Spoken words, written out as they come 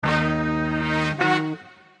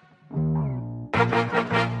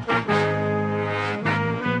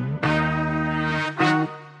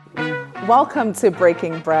Welcome to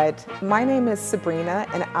Breaking Bread. My name is Sabrina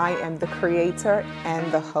and I am the creator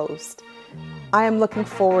and the host. I am looking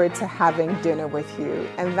forward to having dinner with you,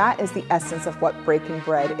 and that is the essence of what Breaking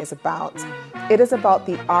Bread is about. It is about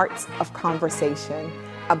the art of conversation,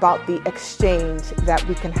 about the exchange that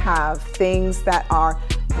we can have, things that are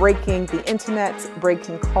breaking the internet,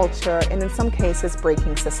 breaking culture, and in some cases,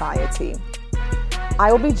 breaking society. I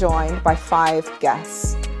will be joined by 5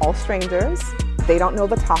 guests, all strangers. They don't know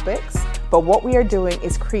the topics, but what we are doing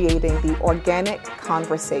is creating the organic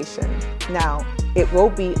conversation. Now, it will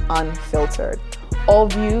be unfiltered. All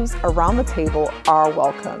views around the table are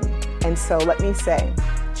welcome. And so let me say,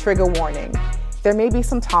 trigger warning. There may be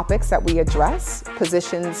some topics that we address,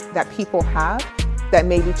 positions that people have that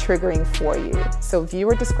may be triggering for you. So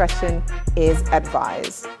viewer discretion is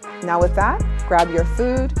advised. Now with that, grab your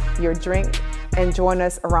food, your drink, and join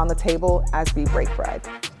us around the table as we break bread.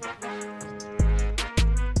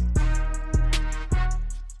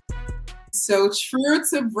 So true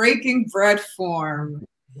to Breaking Bread form.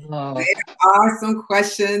 There are some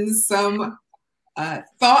questions, some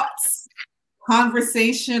thoughts,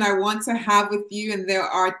 conversation I want to have with you. And there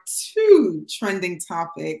are 2 trending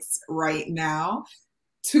topics right now,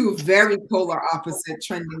 2 very polar opposite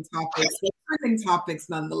trending topics, but trending topics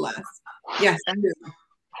nonetheless. Yes, I do.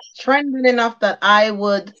 Trending enough that I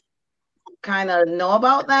would kind of know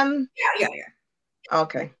about them? Yeah.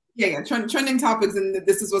 Okay. Yeah. Trending topics, and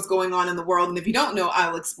this is what's going on in the world. And if you don't know,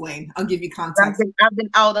 I'll explain. I'll give you context. I've been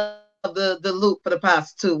out of the loop for the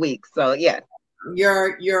past 2 weeks, so yeah.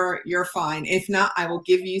 You're fine. If not, I will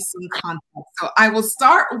give you some context. So I will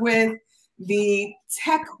start with the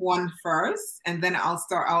tech one first, and then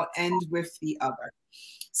I'll end with the other.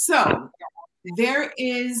 So there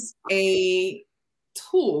is a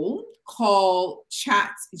tool called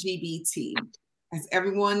ChatGPT. Has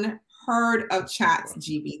everyone heard of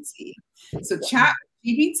ChatGPT? So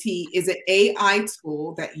ChatGPT is an AI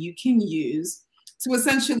tool that you can use to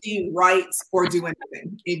essentially write or do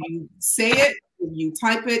anything. If you say it, if you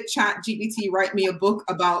type it, ChatGPT, write me a book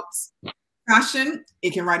about fashion,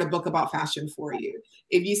 it can write a book about fashion for you.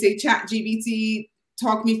 If you say, ChatGPT,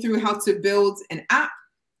 talk me through how to build an app,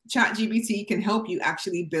 ChatGPT can help you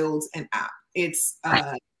actually build an app. It's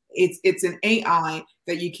an AI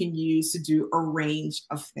that you can use to do a range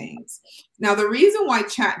of things. Now, the reason why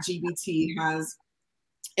ChatGPT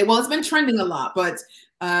it's been trending a lot, but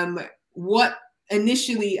what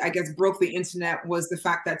initially, I guess, broke the internet was the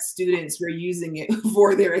fact that students were using it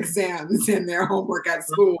for their exams and their homework at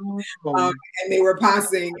school, and they were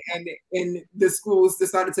passing, and the schools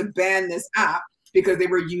decided to ban this app because they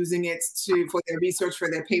were using it for their research,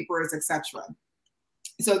 for their papers, etc.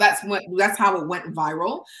 So that's how it went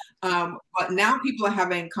viral. But now people are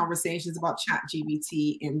having conversations about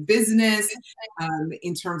ChatGPT in business,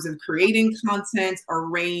 in terms of creating content, a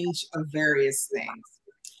range of various things.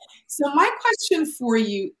 So my question for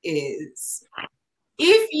you is,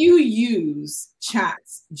 if you use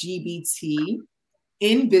ChatGPT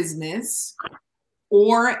in business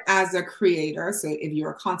or as a creator, so if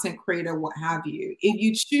you're a content creator, what have you, if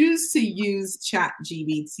you choose to use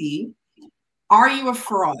ChatGPT, are you a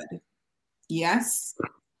fraud? Yes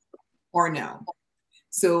or no?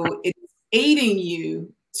 So it's aiding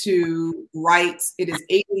you to write. It is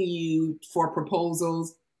aiding you for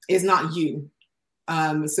proposals. It's not you.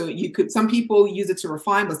 So some people use it to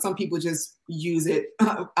refine, but some people just use it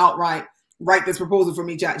outright. Write this proposal for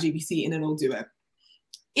me, ChatGPT, and it'll do it.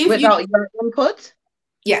 Without your input?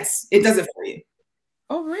 Yes, it does it for you.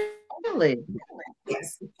 Oh, really?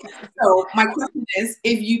 Yes. So my question is,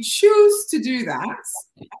 if you choose to do that,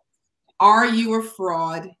 are you a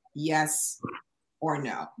fraud? Yes or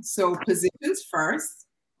no? So positions first,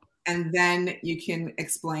 and then you can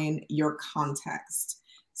explain your context.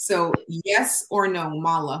 So yes or no,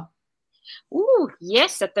 Mala? Ooh,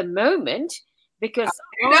 yes, at the moment, because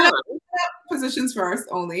positions first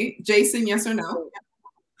only. Jason, yes or no?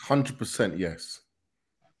 100% yes.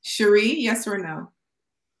 Cherie, yes or no?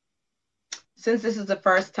 Since this is the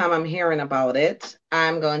first time I'm hearing about it,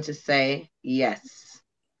 I'm going to say yes.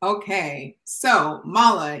 Okay, so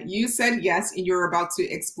Mala, you said yes, and you're about to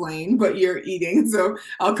explain, but you're eating, so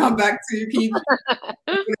I'll come back to you. Can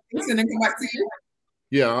you and then come back to you?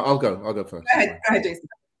 Yeah, I'll go first. Go ahead, Jason.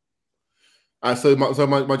 So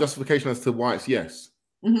my justification as to why it's yes.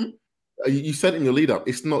 Mm-hmm. You said in your lead up,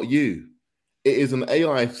 it's not you. It is an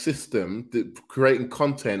AI system that creating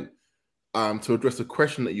content to address a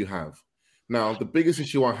question that you have. Now, the biggest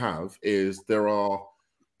issue I have is there are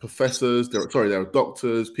professors, there are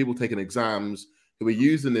doctors, people taking exams who are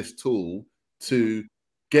using this tool to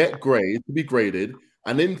get grades, to be graded,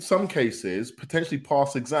 and in some cases, potentially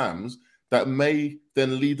pass exams that may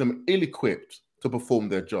then leave them ill-equipped to perform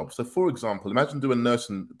their job. So, for example, imagine doing a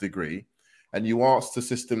nursing degree and you ask the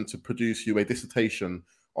system to produce you a dissertation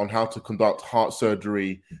on how to conduct heart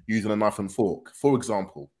surgery using a knife and fork, for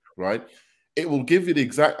example, right? It will give you the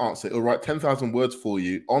exact answer. It will write 10,000 words for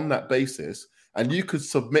you on that basis, and you could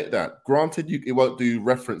submit that. Granted, it won't do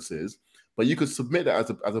references, but you could submit that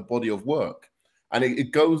as a body of work. And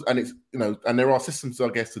it goes, and it's, and there are systems, I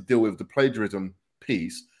guess, to deal with the plagiarism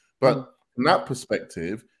piece. But from that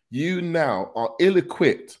perspective, you now are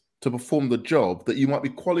ill-equipped to perform the job that you might be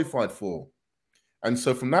qualified for. And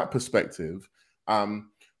so from that perspective,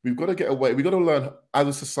 we've got to get away. We've got to learn as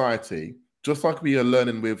a society, just like we are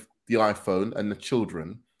learning with the iPhone and the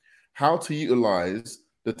children, how to utilize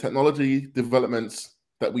the technology developments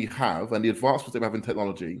that we have and the advancements that we have in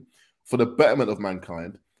technology for the betterment of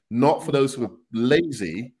mankind, not for those who are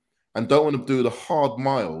lazy and don't want to do the hard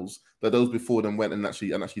miles that those before them went and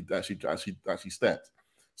actually stepped.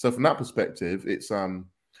 So from that perspective, it's I'm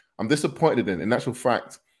disappointed in actual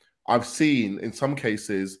fact. I've seen in some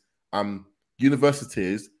cases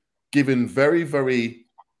universities giving very, very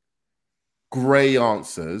grey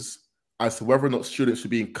answers as to whether or not students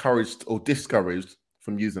should be encouraged or discouraged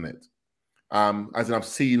from using it. As in, I've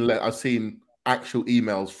seen actual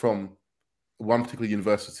emails from one particular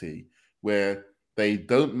university where they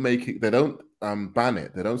don't make it, they don't ban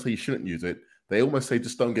it, they don't say you shouldn't use it. They almost say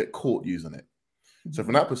just don't get caught using it. So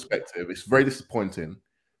from that perspective, it's very disappointing.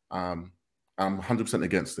 I'm 100%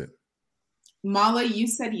 against it. Mala, you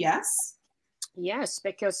said yes? Yes,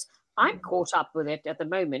 because I'm caught up with it at the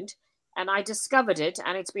moment, and I discovered it,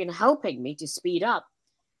 and it's been helping me to speed up.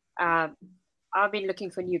 I've been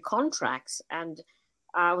looking for new contracts, and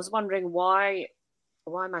I was wondering why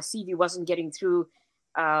my CV wasn't getting through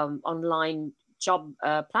online job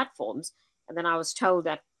platforms. And then I was told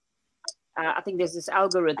that I think there's this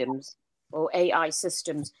algorithms or AI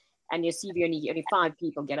systems, and your CV only 5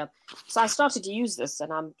 people get up. So I started to use this,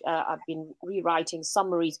 and I've been rewriting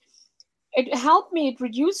summaries. It helped me. It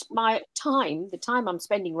reduced my time, the time I'm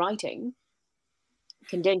spending writing,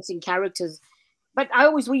 condensing characters. But I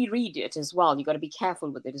always reread it as well. You've got to be careful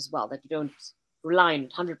with it as well, that you don't rely on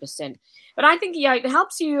it 100%. But I think, yeah, it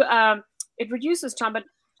helps you. It reduces time. But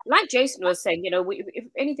like Jason was saying, if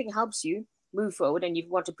anything helps you move forward and you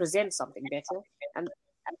want to present something better, and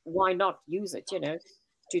why not use it, to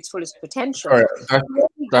its fullest potential.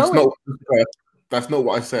 That's not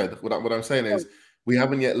what I said. What I'm saying is we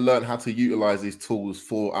haven't yet learned how to utilize these tools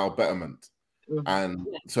for our betterment. And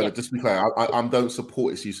so just to be clear, I don't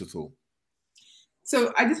support its use at all.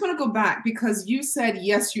 So I just want to go back because you said,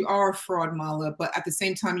 yes, you are a fraud, Mala, but at the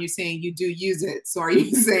same time, you're saying you do use it. So are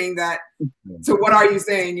you saying that? So what are you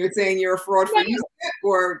saying? You're saying you're a fraud for using it,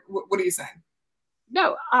 or what are you saying?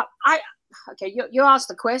 No, okay, you asked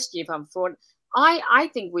the question if I'm fraud. I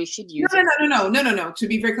think we should use it. No. To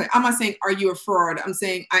be very clear, I'm not saying, are you a fraud? I'm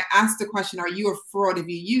saying I asked the question, are you a fraud if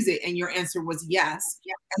you use it? And your answer was yes.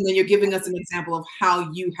 And then you're giving us an example of how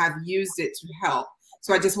you have used it to help.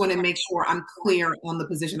 So I just want to make sure I'm clear on the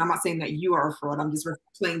position. I'm not saying that you are a fraud. I'm just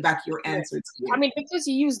playing back your answer to you. I mean, because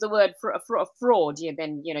you use the word fraud,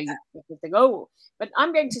 then you think, oh, but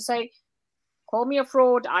I'm going to say, call me a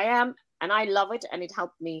fraud. I am, and I love it, and it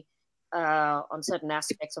helped me on certain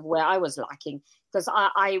aspects of where I was lacking, because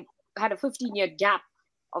I had a 15-year gap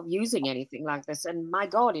of using anything like this, and my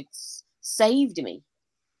God, it's saved me.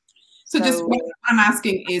 So just what I'm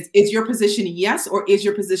asking is your position yes, or is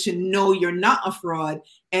your position no, you're not a fraud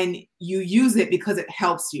and you use it because it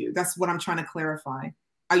helps you? That's what I'm trying to clarify.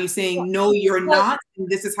 Are you saying no, you're not, and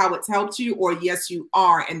this is how it's helped you, or yes, you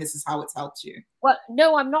are, and this is how it's helped you? Well,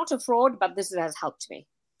 no, I'm not a fraud, but this has helped me.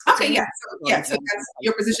 Okay, yeah. So that's,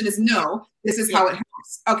 your position is no, this is how it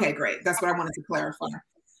helps. Okay, great. That's what I wanted to clarify.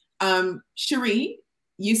 Cherie,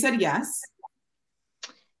 you said yes.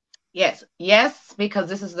 Yes, because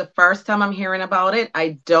this is the first time I'm hearing about it.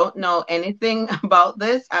 I don't know anything about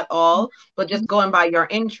this at all, but just going by your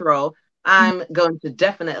intro, I'm going to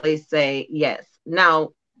definitely say yes.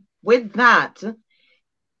 Now, with that,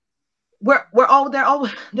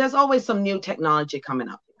 there's always some new technology coming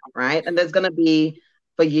up, right? And there's going to be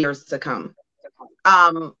for years to come.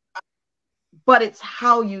 But it's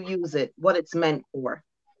how you use it, what it's meant for.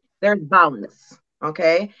 There's balance.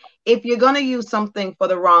 Okay, if you're going to use something for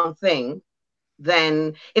the wrong thing,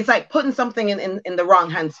 then it's like putting something in the wrong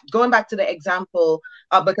hands. Going back to the example,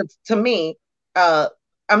 because to me,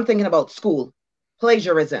 I'm thinking about school,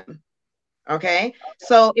 plagiarism. Okay,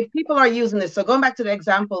 so if people are using this, so going back to the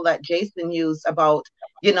example that Jason used about,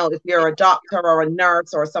 you know, if you're a doctor or a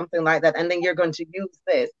nurse or something like that, and then you're going to use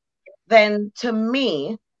this, then to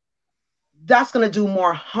me, that's going to do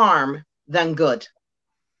more harm than good.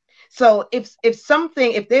 So if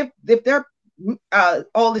they're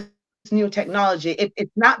all this new technology,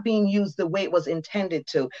 it's not being used the way it was intended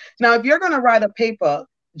to. Now, if you're going to write a paper,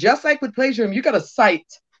 just like with plagiarism, you got to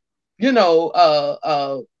cite, you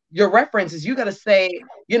know, your references. You got to say,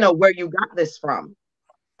 you know, where you got this from.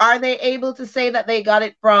 Are they able to say that they got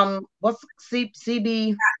it from what's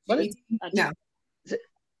CB? What is, no.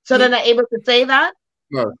 So they're not able to say that?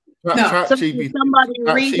 No. So if somebody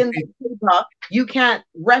reading the paper, you can't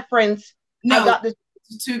reference. No. I got this.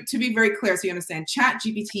 To be very clear, so you understand,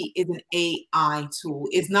 ChatGPT is an AI tool.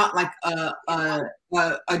 It's not like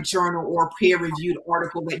a journal or a peer-reviewed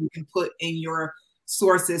article that you can put in your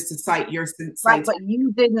sources to cite your sites. Right, but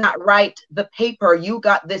you did not write the paper. You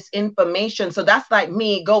got this information. So that's like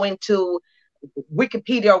me going to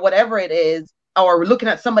Wikipedia or whatever it is, or looking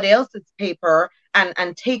at somebody else's paper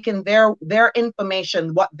and taking their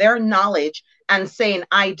information, what their knowledge, and saying,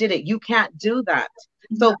 I did it. You can't do that.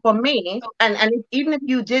 So for me, and even if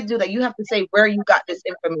you did do that, you have to say where you got this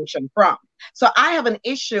information from. So I have an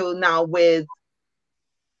issue now with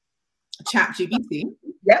ChatGPT.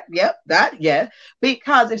 Yep,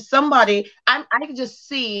 because if somebody, I can just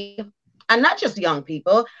see, and not just young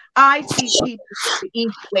people, I see people the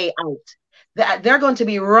easy way out. That they're going to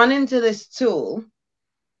be running to this tool,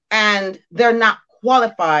 and they're not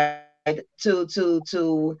qualified to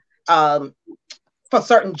for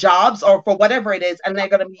certain jobs or for whatever it is, and they're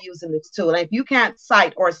going to be using this tool. And if you can't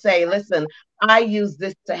cite or say, listen, I use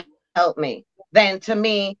this to help me, then to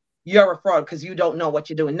me, you're a fraud because you don't know what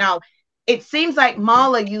you're doing. Now, it seems like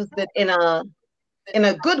Marla used it in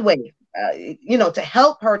a good way, you know, to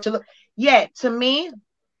help her to look. Yeah, to me,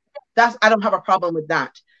 I don't have a problem with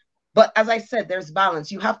that. But as I said, there's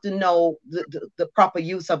balance. You have to know the proper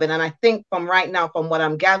use of it. And I think from right now, from what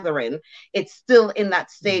I'm gathering, it's still in that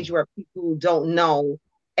stage where people don't know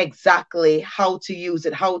exactly how to use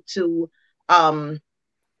it, how to how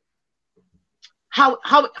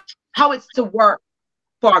it's to work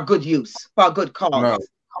for a good use, for a good cause. No.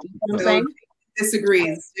 You know what I'm saying?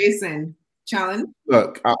 Disagrees. Jason, challenge.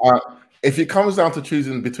 Look, if it comes down to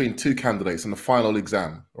choosing between two candidates in the final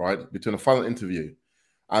exam, right, between a final interview,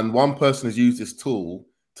 and one person has used this tool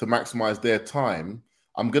to maximize their time,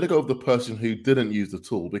 I'm going to go with the person who didn't use the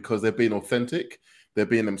tool because they're being authentic, they're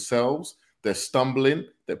being themselves, they're stumbling,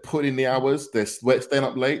 they're putting in the hours, they're staying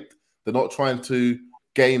up late, they're not trying to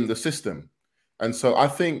game the system. And so I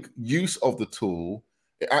think use of the tool,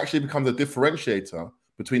 it actually becomes a differentiator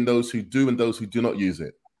between those who do and those who do not use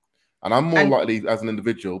it. And I'm more likely as an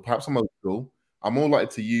individual, perhaps I'm old school, I'm more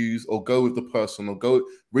likely to use or go with the person or go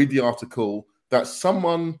read the article that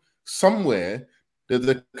someone somewhere, there's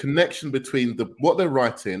a connection between what they're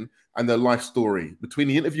writing and their life story, between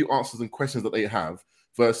the interview answers and questions that they have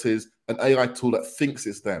versus an AI tool that thinks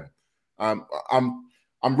it's them. I'm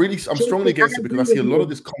strongly against it because I see a lot of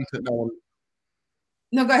this content now.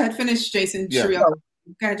 No, go ahead, finish, Jason. Yeah. Go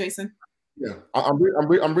ahead, Jason. Yeah,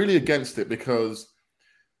 I'm really against it because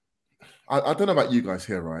I don't know about you guys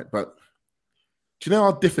here, right? But do you know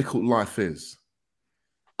how difficult life is?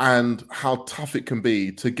 And how tough it can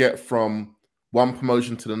be to get from one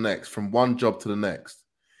promotion to the next, from one job to the next.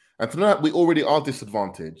 And to know that we already are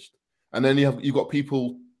disadvantaged. And then you've got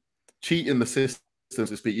people cheating the system, so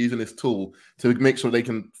to speak, using this tool to make sure they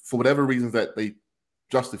can, for whatever reasons that they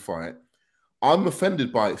justify it. I'm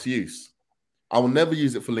offended by its use. I will never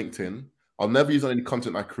use it for LinkedIn. I'll never use it on any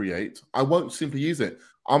content I create. I won't simply use it.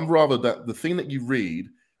 I'm rather that the thing that you read,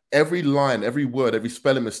 every line, every word, every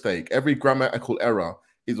spelling mistake, every grammatical error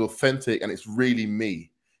is authentic and it's really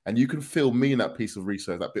me. And you can feel me in that piece of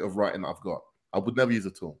research, that bit of writing that I've got. I would never use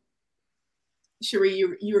a tool. Cherie,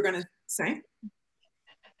 you were going to say?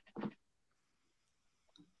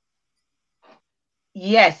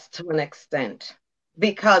 Yes, to an extent,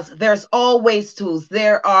 because there's always tools.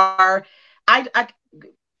 There are,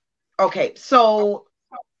 okay, so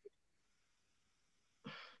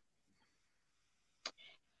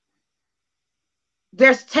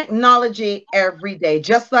there's technology every day,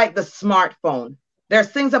 just like the smartphone. There's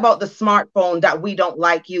things about the smartphone that we don't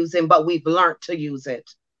like using, but we've learned to use it.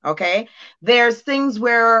 Okay. There's things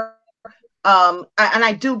where, and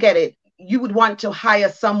I do get it. You would want to hire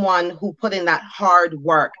someone who put in that hard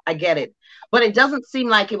work. I get it. But it doesn't seem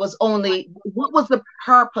like it was only, what was the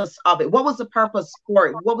purpose of it? What was the purpose for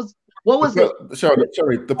it? What was it? Sorry,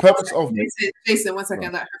 the purpose of it. Jason, 1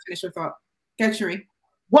 second, let her finish her thought. Get Cherie.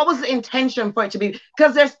 What was the intention for it to be?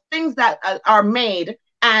 Because there's things that are made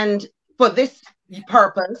and for this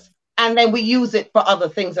purpose, and then we use it for other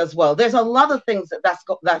things as well. There's a lot of things that's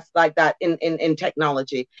like that in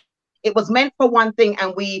technology. It was meant for one thing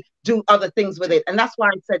and we do other things with it. And that's why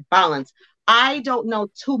I said balance. I don't know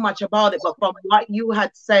too much about it, but from what you had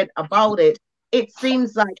said about it, it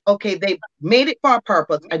seems like, okay, they made it for a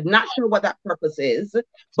purpose. I'm not sure what that purpose is,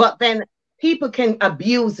 but then people can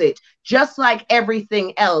abuse it just like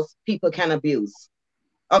everything else people can abuse.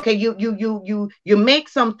 Okay, you make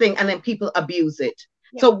something and then people abuse it.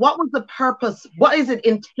 Yeah. So what was the purpose? What is it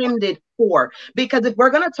intended for? Because if we're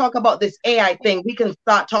going to talk about this AI thing, we can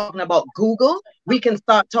start talking about Google. We can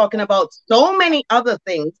start talking about so many other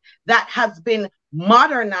things that has been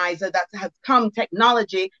modernized, that has come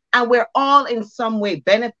technology, and we're all in some way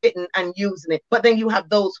benefiting and using it. But then you have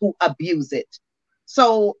those who abuse it.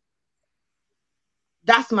 So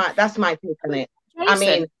that's my take on it. Jason, I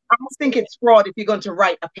mean, I think it's fraud if you're going to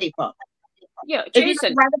write a paper. Yeah, Jason. If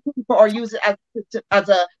you write a paper or use it as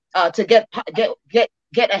a to get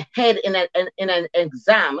ahead in an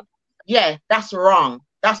exam, yeah, that's wrong.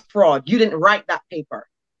 That's fraud. You didn't write that paper.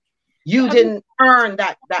 You didn't earn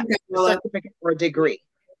that certificate or degree.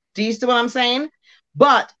 Do you see what I'm saying?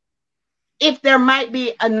 But if there might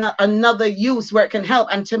be another use where it can help,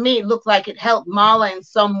 and to me, it looked like it helped Marla in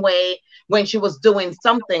some way when she was doing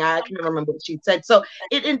something. I can't remember what she said. So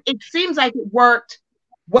it seems like it worked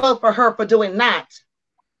well for her for doing that.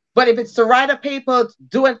 But if it's to write a paper,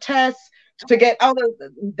 do a test to get other,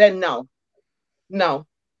 then no.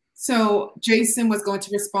 So Jason was going to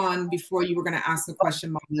respond before you were going to ask the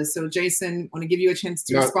question, Marla. So Jason, I want to give you a chance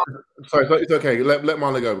to respond. Sorry, it's okay. Let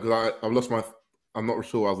Marla go because I've lost my. I'm not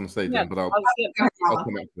sure what I was going to say then, but I'll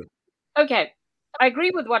come back to it. Okay. I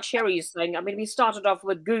agree with what Sherry is saying. I mean, we started off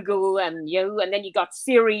with Google and Yahoo, and then you got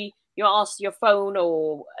Siri. You asked your phone,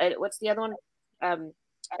 or what's the other one?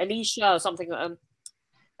 Alicia or something.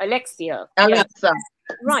 Alexia. Alexa.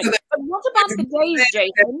 Yeah. Right. But what about the days,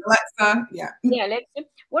 Jason? Alexa, yeah. Yeah, Alexa.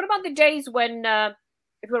 What about the days when,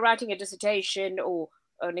 if we're writing a dissertation or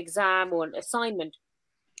an exam or an assignment,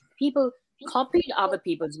 people copied other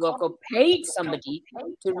people's work or paid somebody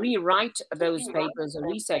to rewrite those papers or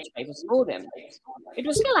research papers for them? It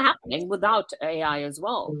was still happening without AI as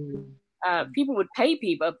well. People would pay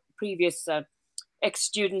people, previous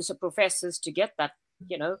ex-students or professors, to get that,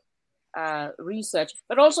 research.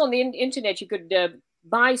 But also on the internet, you could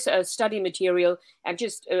buy study material and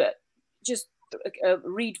just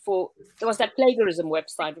read for. There was that plagiarism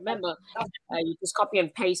website. Remember, you just copy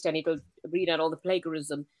and paste, and it'll read out all the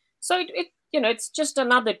plagiarism. So it's just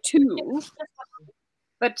another tool.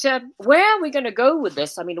 But where are we going to go with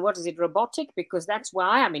this? I mean, what is it, robotic? Because that's where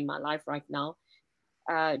I am in my life right now,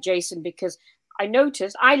 Jason. Because I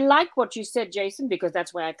noticed, I like what you said, Jason, because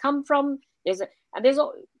that's where I come from.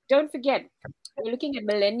 Don't forget, we're looking at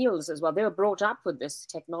millennials as well. They were brought up with this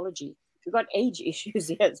technology. We've got age issues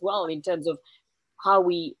here as well in terms of how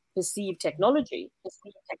we perceive technology.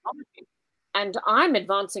 And I'm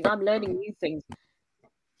advancing, I'm learning new things.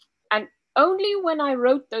 And only when I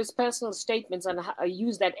wrote those personal statements and I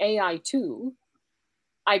used that AI tool,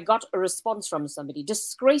 I got a response from somebody.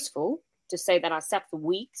 Disgraceful to say that I sat for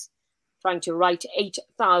weeks trying to write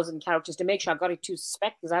 8,000 characters to make sure I got it to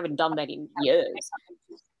spec, because I haven't done that in years.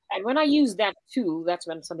 And when I used that tool, that's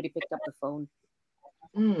when somebody picked up the phone.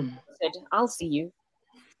 Said, I'll see you.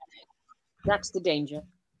 That's the danger.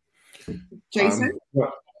 Jason?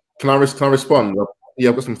 Can I respond? Yeah,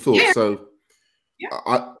 I've got some thoughts. Yeah. So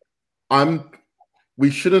yeah. I'm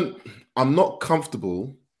not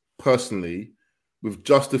comfortable personally with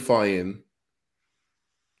justifying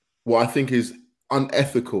what I think is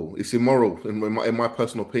unethical. It's immoral in my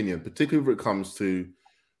personal opinion, particularly when it comes to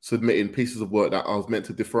submitting pieces of work that are meant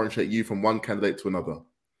to differentiate you from one candidate to another.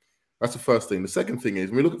 That's the first thing. The second thing is,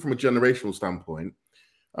 when we look at it from a generational standpoint,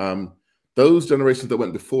 those generations that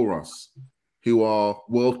went before us, who are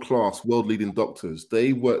world-class, world-leading doctors,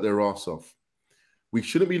 they work their ass off. We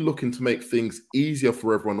shouldn't be looking to make things easier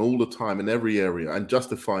for everyone all the time in every area and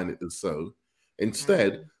justifying it as so.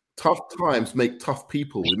 Instead, tough times make tough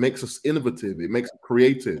people. It makes us innovative. It makes us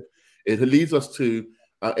creative. It leads us to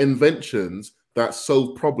inventions that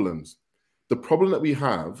solve problems. The problem that we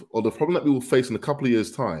have, or the problem that we will face in a couple of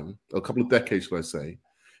years' time, or a couple of decades, shall I say,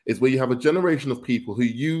 is where you have a generation of people who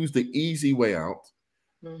use the easy way out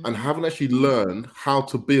and haven't actually learned how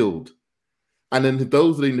to build. And then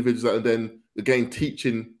those are the individuals that are then, again,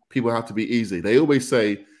 teaching people how to be easy. They always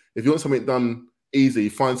say, if you want something done easy,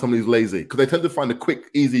 find somebody who's lazy, because they tend to find the quick,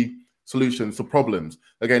 easy solutions to problems.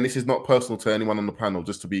 Again, this is not personal to anyone on the panel,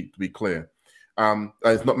 just to be clear.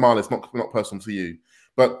 It's not Marla, it's not personal to you.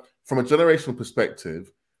 But from a generational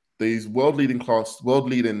perspective, these world-class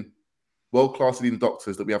leading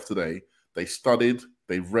doctors that we have today, they studied,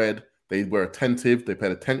 they read, they were attentive, they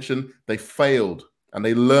paid attention, they failed, and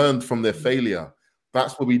they learned from their failure.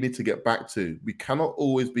 That's what we need to get back to. We cannot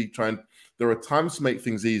always be trying. There are times to make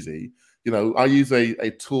things easy. You know, I use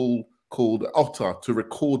a tool called Otter to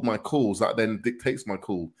record my calls that then dictates my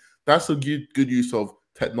call. That's a good use of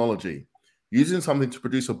technology. Using something to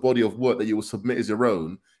produce a body of work that you will submit as your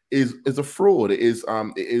own is a fraud. It is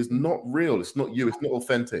not real. It's not you. It's not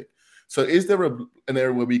authentic. So is there an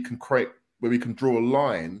area where we can draw a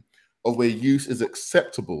line of where use is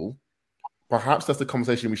acceptable? Perhaps that's the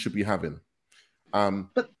conversation we should be having.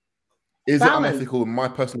 But is it unethical? In my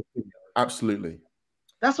personal opinion, absolutely.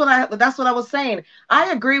 That's what I was saying.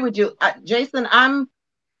 I agree with you, Jason. I'm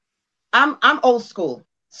old school,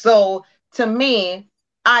 so to me,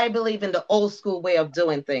 I believe in the old school way of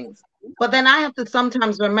doing things. But then I have to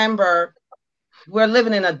sometimes remember we're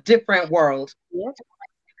living in a different world.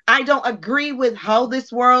 I don't agree with how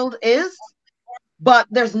this world is, but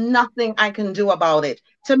there's nothing I can do about it.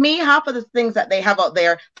 To me, half of the things that they have out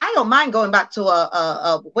there, I don't mind going back to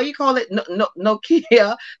a what do you call it?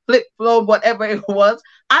 Nokia, flip phone, whatever it was.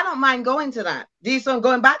 I don't mind going to that. Decent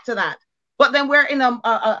going back to that. But then we're in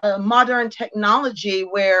a modern technology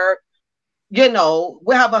where, you know,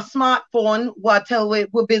 we have a smartphone, what tell we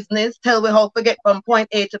business, tell we how to get from point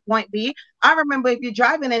A to point B. I remember if you're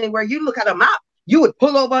driving anywhere, you look at a map, you would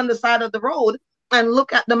pull over on the side of the road and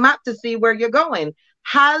look at the map to see where you're going.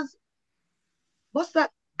 What's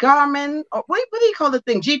that, Garmin, or what do you call the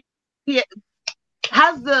thing? GPS.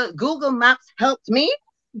 Has the Google Maps helped me?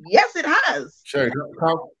 Yes, it has. Sure.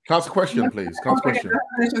 Cast a question, please. Cast a question.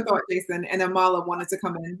 Finish your thought, Jason. And Amala wanted to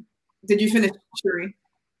come in. Did you finish, Shuri?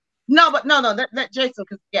 No, but no. Let Jason,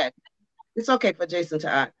 because yeah, it's okay for Jason to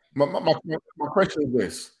act. My question is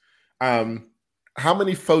this: how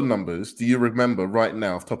many phone numbers do you remember right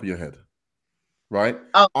now off the top of your head? Right,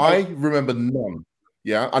 okay. I remember none.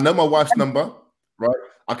 Yeah, I know my wife's number. Right,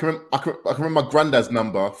 I can remember my granddad's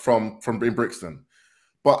number from in Brixton,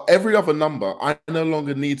 but every other number I no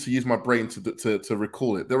longer need to use my brain to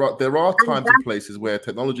recall it. There are times and places where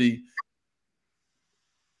technology.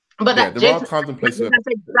 But yeah, there are times and places. That's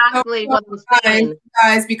exactly what I'm saying,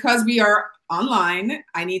 guys. Because we are online,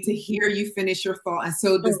 I need to hear you finish your thought, and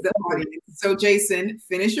so does the audience. So, Jason,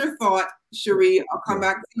 finish your thought. Cherie, I'll come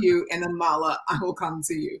back to you, and then Mala, I will come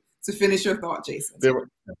to you. So, finish your thought, Jason.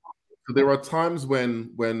 There are times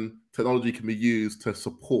when technology can be used to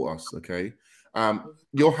support us. Okay,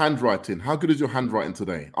 your handwriting. How good is your handwriting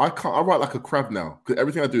today? I write like a crab now because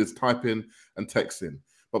everything I do is typing and texting.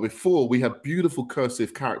 But before, we had beautiful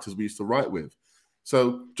cursive characters we used to write with.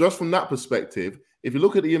 So just from that perspective, if you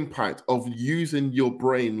look at the impact of using your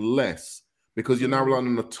brain less because you're now relying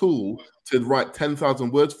on a tool to write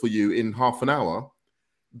 10,000 words for you in half an hour,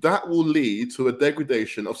 that will lead to a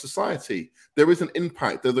degradation of society. There is an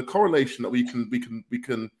impact. There's a correlation that we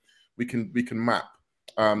can map.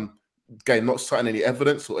 Again, not citing any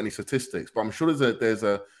evidence or any statistics, but I'm sure there's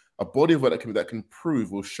a body of work that can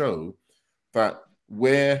prove or show that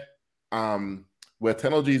where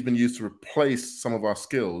technology has been used to replace some of our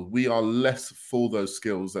skills, we are less for those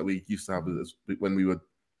skills that we used to have when we were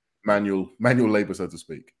manual labor, so to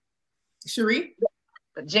speak. Cherie?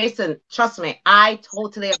 Jason, trust me, I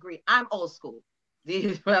totally agree. I'm old school.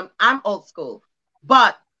 I'm old school.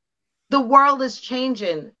 But the world is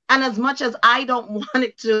changing. And as much as I don't want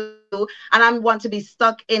it to, and I want to be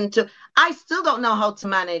stuck into, I still don't know how to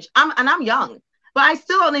manage. I'm young. But I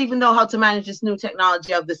still don't even know how to manage this new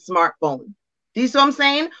technology of the smartphone. Do you see what I'm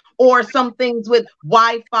saying? Or some things with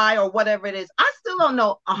Wi-Fi or whatever it is. I still don't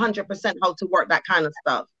know 100% how to work that kind of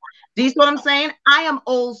stuff. Do you see what I'm saying? I am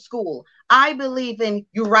old school. I believe in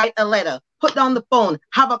you write a letter, put down the phone,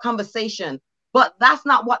 have a conversation. But that's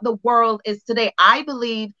not what the world is today. I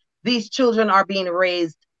believe these children are being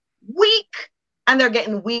raised weak, and they're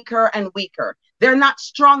getting weaker and weaker. They're not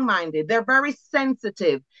strong-minded. They're very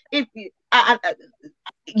sensitive. If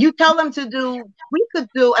you tell them to do, we could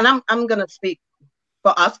do, and I'm gonna speak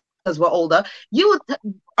for us because we're older.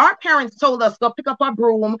 Our parents told us, go pick up a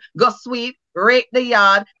broom, go sweep, rake the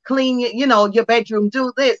yard, clean your bedroom,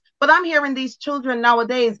 do this. But I'm hearing these children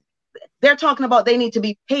nowadays, they're talking about they need to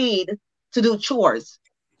be paid to do chores.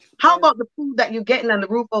 How about the food that you're getting and the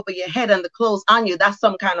roof over your head and the clothes on you? That's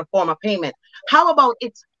some kind of form of payment. How about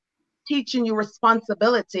it's teaching you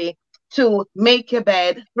responsibility to make your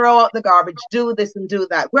bed, throw out the garbage, do this and do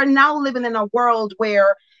that? We're now living in a world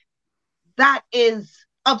where that is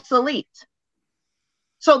obsolete.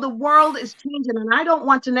 So the world is changing, and I don't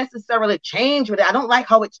want to necessarily change with it. I don't like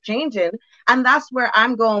how it's changing, and that's where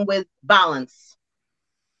I'm going with balance.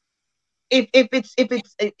 If it's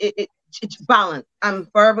balance, I'm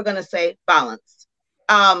forever gonna say balance.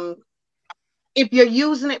 If you're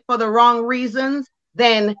using it for the wrong reasons,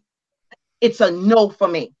 then it's a no for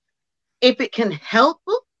me. If it can help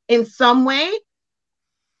in some way,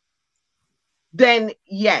 then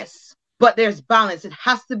yes. But there's balance. It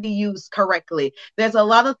has to be used correctly. There's a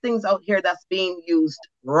lot of things out here that's being used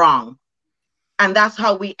wrong. And that's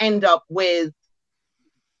how we end up with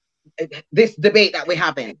this debate that we're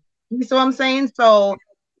having. You see what I'm saying? So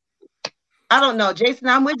I don't know, Jason,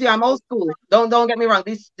 I'm with you. I'm old school. Don't get me wrong.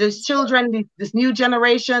 These children, this new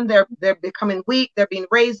generation, they're becoming weak. They're being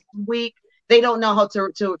raised weak. They don't know how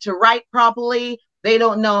to write properly. They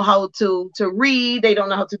don't know how to read. They don't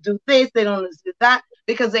know how to do this. They don't know how to do that,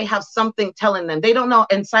 because they have something telling them. They don't know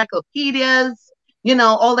encyclopedias. You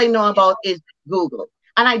know, all they know about is Google.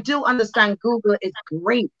 And I do understand Google is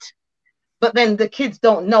great, but then the kids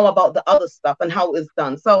don't know about the other stuff and how it's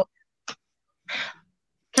done. So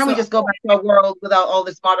can we just go back to a world without all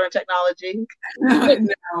this modern technology?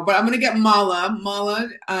 No, but I'm going to get Mala. Mala,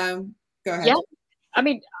 go ahead. Yeah, I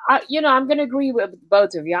mean, I'm going to agree with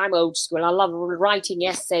both of you. I'm old school. I love writing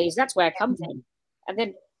essays. That's where I come from. And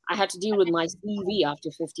then I had to deal with my CV after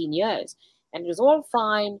 15 years. And it was all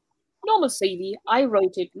fine. Normal CV. I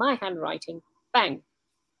wrote it, my handwriting. Bang.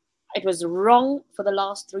 It was wrong for the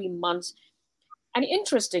last 3 months. And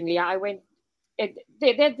interestingly, I went,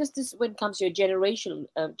 this when it comes to a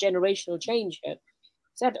generational change here.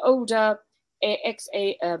 That older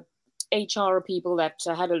HR people that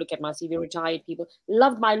had a look at my CV, retired people,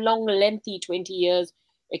 loved my long, lengthy 20 years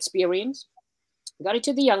experience. Got it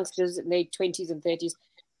to the youngsters in their 20s and 30s.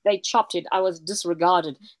 They chopped it. I was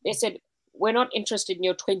disregarded. They said, we're not interested in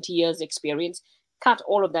your 20 years experience. Cut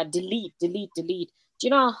all of that. Delete, delete, delete. Do you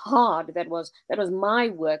know how hard that was? That was my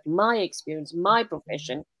work, my experience, my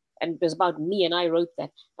profession. And it was about me, and I wrote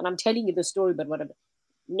that. And I'm telling you the story, but whatever.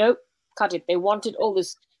 Nope, cut it. They wanted all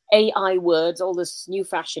this AI words, all this new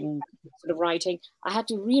fashion sort of writing. I had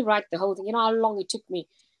to rewrite the whole thing. You know how long it took me?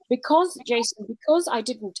 Because, Jason, because I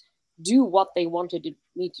didn't do what they wanted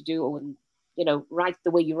me to do, or, write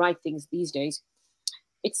the way you write things these days,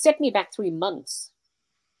 it set me back 3 months.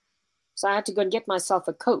 So I had to go and get myself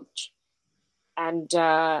a coach. And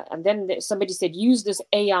then somebody said, use this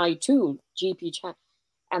AI tool, GP Chat.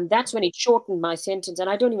 And that's when it shortened my sentence. And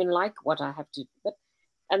I don't even like what I have to do.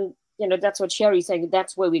 And, that's what Sherry's saying.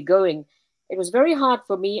 That's where we're going. It was very hard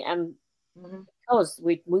for me. And because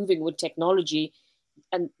we're moving with technology,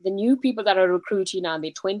 and the new people that are recruiting now in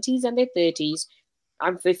their 20s and their 30s,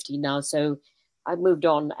 I'm 50 now, so I've moved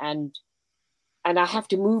on. And I have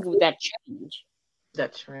to move with that change.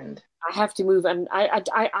 That trend. I have to move. And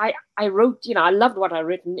I wrote, I loved what I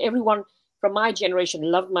written. Everyone from my generation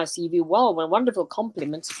loved my CV. Wow, wonderful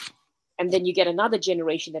compliments. And then you get another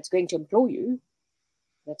generation that's going to employ you.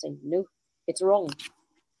 That's saying, no, it's wrong.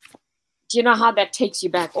 Do you know how that takes you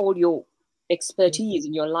back? All your expertise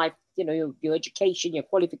in your life, your education, your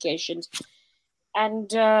qualifications. And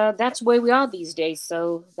that's where we are these days.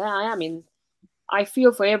 So there I am. I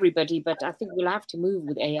feel for everybody, but I think we'll have to move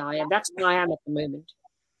with AI. And that's where I am at the moment,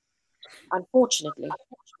 unfortunately.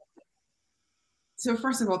 So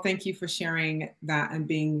first of all, thank you for sharing that and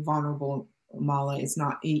being vulnerable, Mala. It's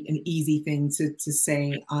not an easy thing to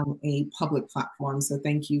say on a public platform. So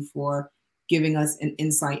thank you for giving us an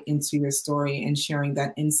insight into your story and sharing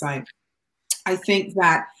that insight. I think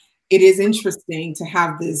that it is interesting to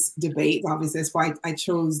have this debate. Obviously, that's why I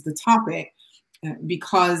chose the topic,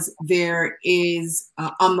 because there is,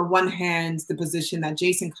 on the one hand, the position that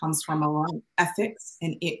Jason comes from around ethics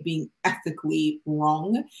and it being ethically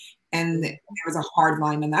wrong. And there is a hard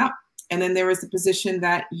line on that. And then there is the position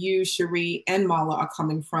that you, Cherie, and Mala are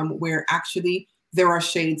coming from, where actually there are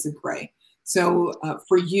shades of gray. So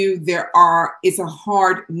for you, it's a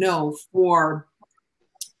hard no for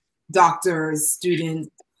doctors, students,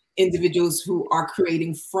 individuals who are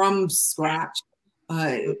creating from scratch,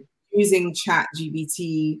 using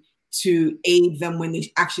ChatGPT to aid them when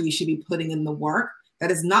they actually should be putting in the work.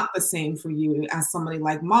 That is not the same for you as somebody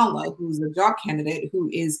like Mala, who's a job candidate, who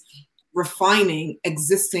is refining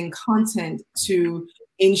existing content to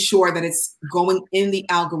ensure that it's going in the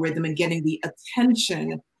algorithm and getting the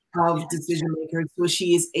attention of decision makers, so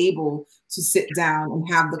she is able to sit down and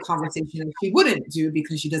have the conversation that she wouldn't do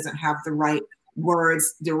because she doesn't have the right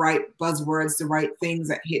words, the right buzzwords, the right things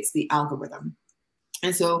that hits the algorithm.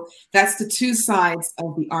 And so that's the two sides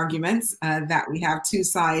of the arguments that we have, two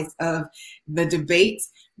sides of the debate.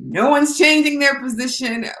 No one's changing their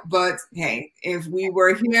position, but hey, if we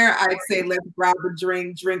were here, I'd say let's grab a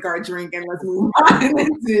drink, drink our drink, and let's move on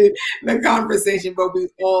into the conversation. But we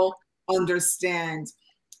all understand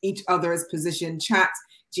each other's position.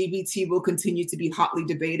 ChatGPT will continue to be hotly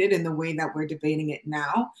debated in the way that we're debating it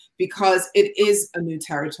now, because it is a new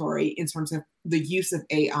territory in terms of the use of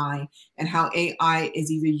AI and how AI is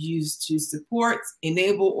either used to support,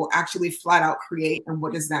 enable, or actually flat out create. And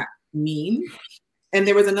what does that mean? And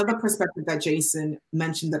there was another perspective that Jason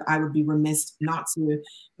mentioned that I would be remiss not to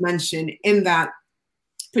mention, in that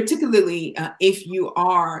particularly if you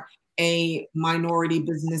are a minority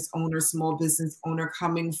business owner, small business owner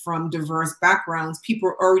coming from diverse backgrounds,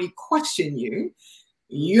 people already question you.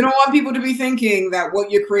 You don't want people to be thinking that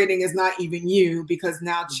what you're creating is not even you, because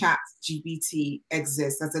now ChatGPT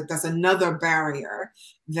exists. That's another barrier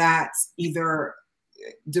that either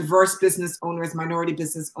diverse business owners, minority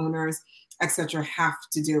business owners, etc., have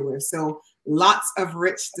to deal with. So lots of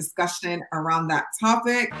rich discussion around that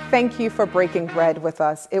topic. Thank you for breaking bread with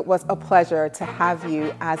us. It was a pleasure to have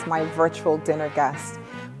you as my virtual dinner guest.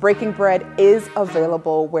 Breaking Bread is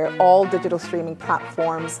available where all digital streaming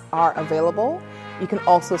platforms are available. You can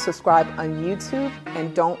also subscribe on YouTube,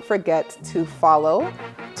 and don't forget to follow,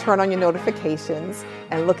 turn on your notifications,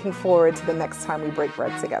 and looking forward to the next time we break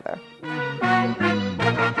bread together.